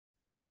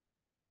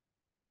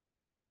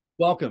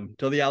Welcome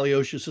to the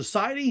Alyosha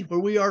Society, where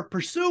we are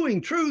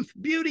pursuing truth,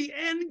 beauty,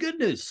 and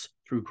goodness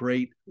through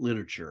great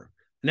literature.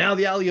 Now,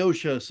 the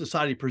Alyosha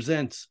Society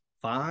presents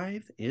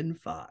 5 in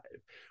 5,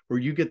 where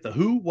you get the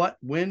who, what,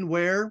 when,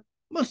 where,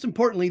 most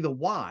importantly, the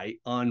why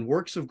on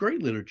works of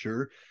great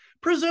literature,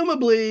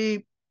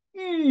 presumably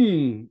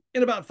in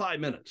about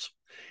 5 minutes.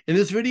 In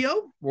this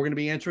video, we're going to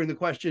be answering the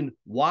question,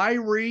 why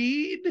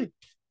read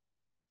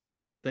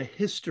the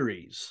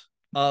histories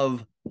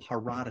of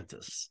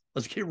Herodotus?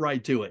 Let's get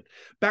right to it.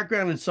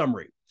 Background and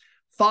summary.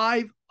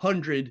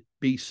 500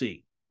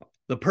 BC.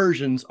 The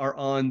Persians are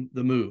on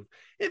the move.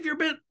 If you're a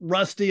bit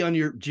rusty on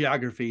your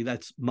geography,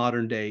 that's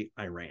modern day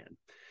Iran.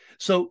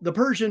 So the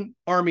Persian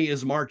army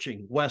is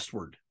marching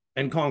westward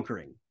and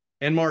conquering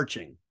and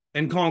marching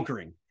and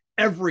conquering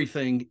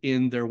everything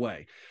in their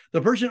way.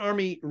 The Persian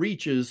army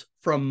reaches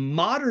from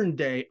modern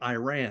day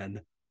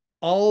Iran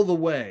all the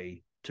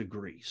way to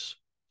Greece.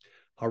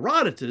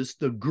 Herodotus,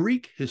 the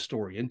Greek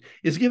historian,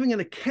 is giving an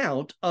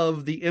account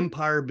of the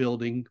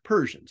empire-building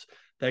Persians.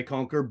 They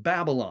conquer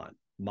Babylon,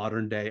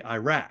 modern-day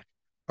Iraq,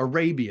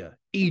 Arabia,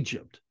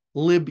 Egypt,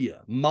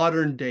 Libya,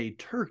 modern-day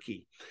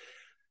Turkey.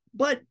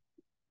 But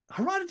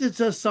Herodotus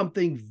does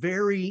something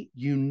very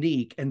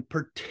unique and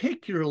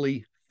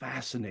particularly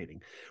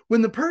fascinating.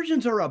 When the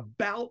Persians are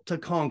about to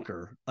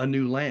conquer a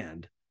new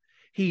land,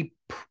 he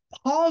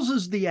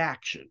pauses the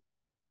action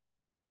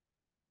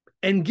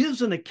and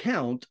gives an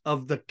account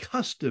of the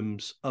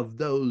customs of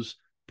those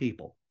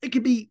people. It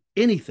could be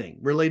anything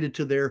related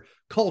to their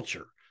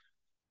culture,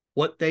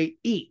 what they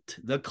eat,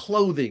 the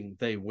clothing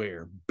they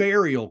wear,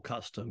 burial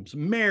customs,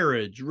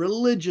 marriage,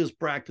 religious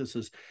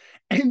practices.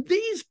 And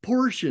these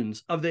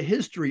portions of the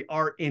history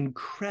are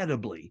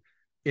incredibly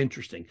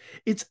interesting.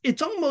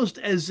 It's almost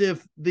as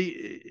if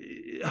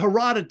the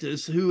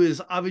Herodotus, who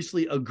is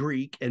obviously a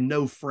Greek and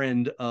no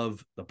friend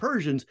of the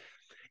Persians,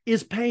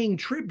 is paying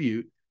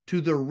tribute to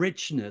the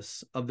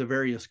richness of the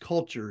various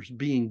cultures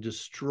being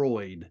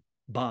destroyed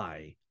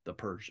by the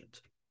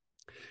Persians.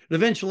 And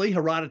eventually,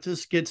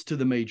 Herodotus gets to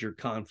the major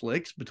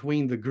conflicts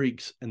between the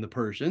Greeks and the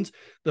Persians,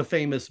 the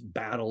famous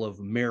Battle of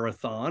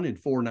Marathon in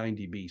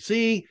 490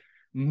 BC.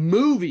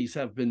 Movies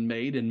have been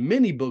made and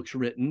many books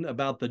written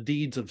about the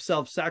deeds of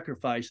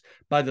self-sacrifice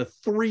by the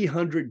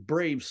 300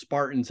 brave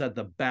Spartans at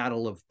the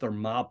Battle of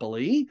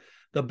Thermopylae,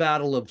 the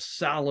Battle of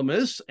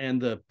Salamis, and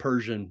the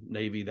Persian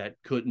navy that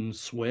couldn't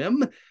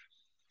swim.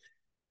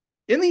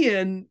 In the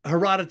end,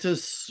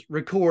 Herodotus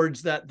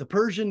records that the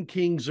Persian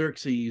king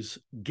Xerxes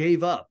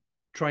gave up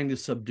trying to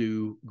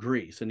subdue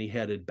Greece, and he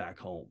headed back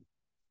home.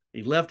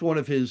 He left one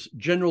of his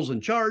generals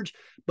in charge,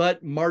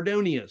 but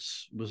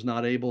Mardonius was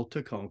not able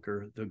to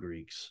conquer the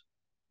Greeks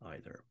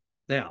either.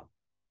 Now,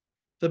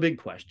 the big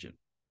question,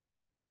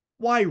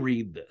 why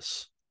read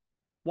this?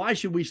 Why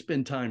should we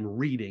spend time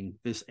reading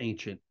this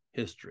ancient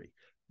history?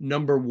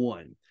 Number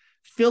one,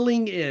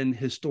 filling in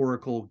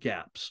historical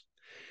gaps.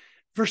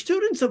 For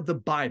students of the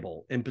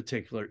Bible in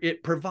particular,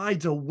 it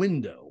provides a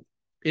window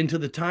into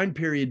the time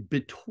period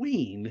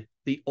between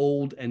the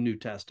Old and New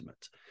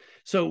Testaments.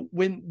 So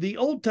when the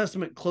Old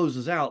Testament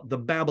closes out, the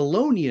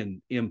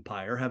Babylonian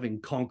Empire, having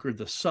conquered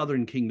the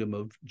southern kingdom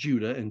of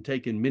Judah and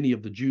taken many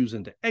of the Jews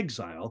into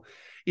exile,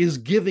 is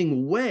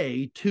giving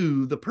way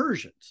to the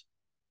Persians.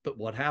 But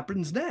what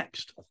happens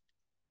next?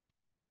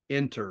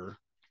 Enter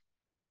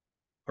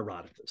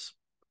Herodotus.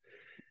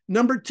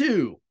 Number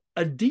two,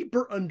 a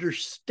deeper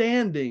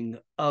understanding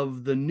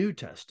of the New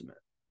Testament.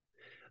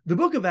 The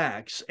book of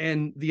Acts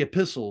and the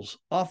epistles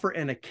offer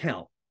an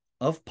account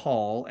of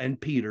Paul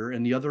and Peter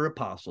and the other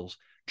apostles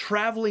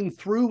traveling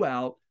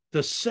throughout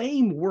the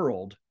same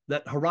world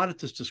that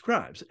Herodotus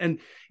describes. And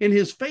in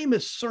his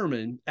famous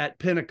sermon at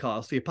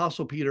Pentecost, the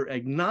apostle Peter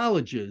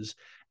acknowledges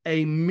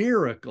a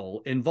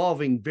miracle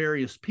involving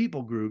various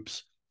people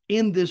groups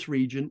in this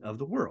region of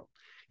the world.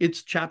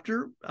 It's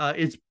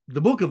the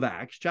book of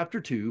Acts,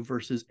 chapter 2,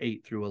 verses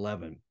 8 through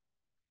 11.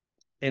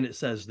 And it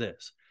says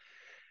this,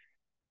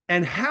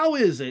 "And how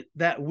is it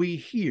that we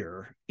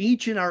hear,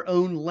 each in our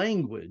own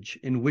language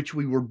in which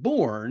we were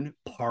born,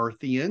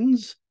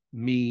 Parthians,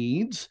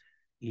 Medes,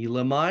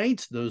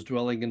 Elamites, those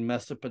dwelling in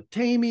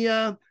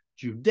Mesopotamia,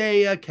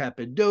 Judea,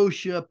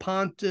 Cappadocia,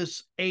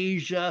 Pontus,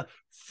 Asia,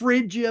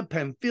 Phrygia,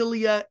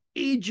 Pamphylia,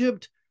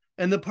 Egypt,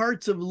 and the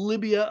parts of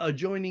Libya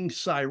adjoining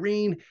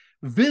Cyrene,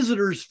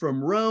 visitors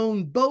from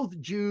Rome,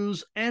 both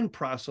Jews and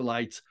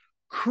proselytes,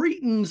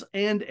 Cretans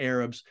and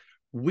Arabs,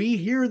 we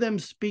hear them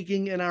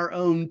speaking in our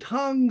own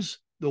tongues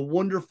the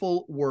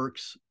wonderful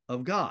works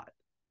of God."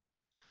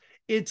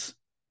 It's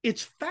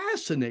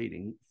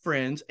fascinating,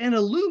 friends, and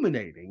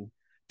illuminating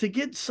to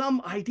get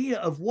some idea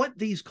of what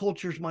these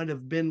cultures might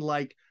have been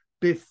like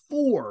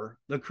before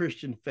the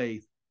Christian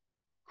faith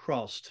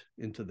crossed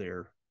into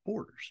their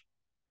borders.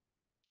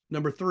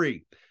 Number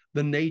three,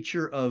 the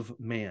nature of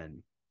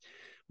man.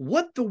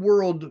 What the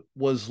world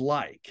was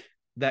like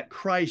that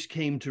Christ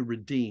came to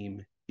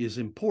redeem is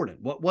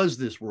important. What was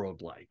this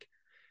world like?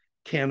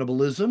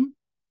 Cannibalism,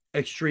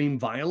 extreme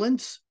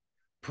violence,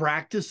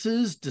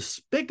 practices,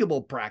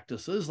 despicable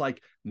practices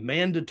like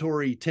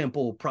mandatory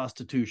temple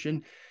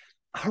prostitution,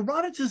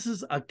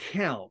 Herodotus's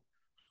account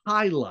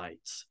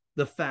highlights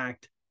the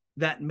fact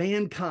that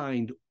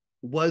mankind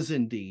was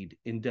indeed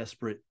in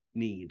desperate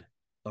need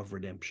of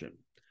redemption.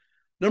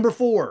 Number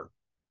 4,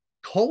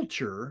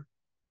 culture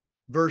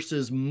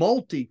versus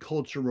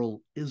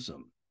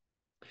multiculturalism.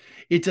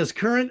 It's as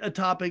current a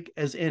topic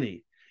as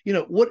any.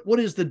 What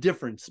is the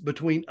difference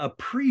between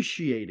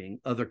appreciating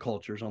other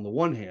cultures on the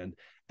one hand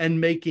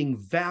and making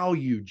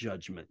value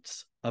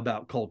judgments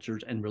about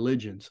cultures and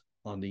religions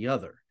on the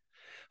other?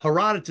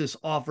 Herodotus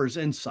offers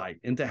insight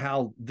into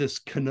how this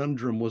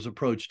conundrum was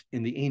approached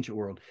in the ancient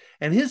world,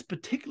 and his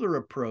particular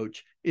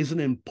approach is an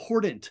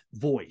important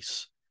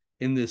voice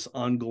in this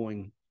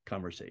ongoing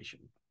conversation.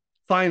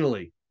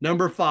 Finally,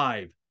 number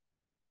 5,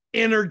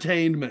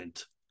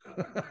 entertainment.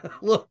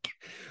 Look,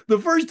 the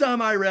first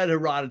time I read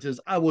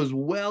Herodotus, I was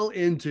well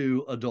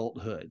into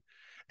adulthood,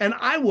 and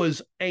I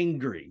was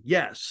angry,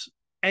 yes,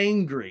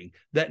 angry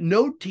that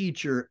no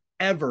teacher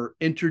ever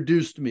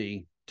introduced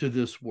me to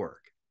this work.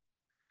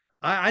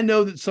 I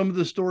know that some of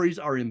the stories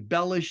are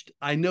embellished.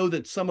 I know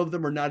that some of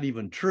them are not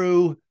even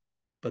true,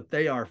 but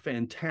they are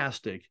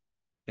fantastic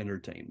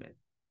entertainment.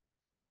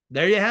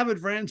 There you have it,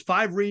 friends.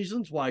 5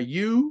 reasons why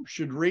you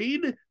should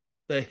read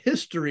the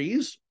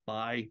Histories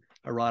by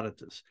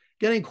Herodotus.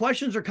 Getting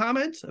questions or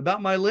comments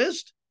about my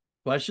list?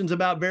 Questions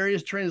about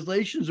various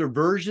translations or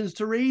versions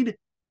to read?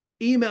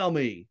 Email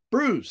me,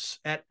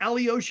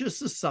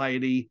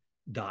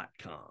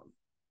 Bruce@AlyoshaSociety.com.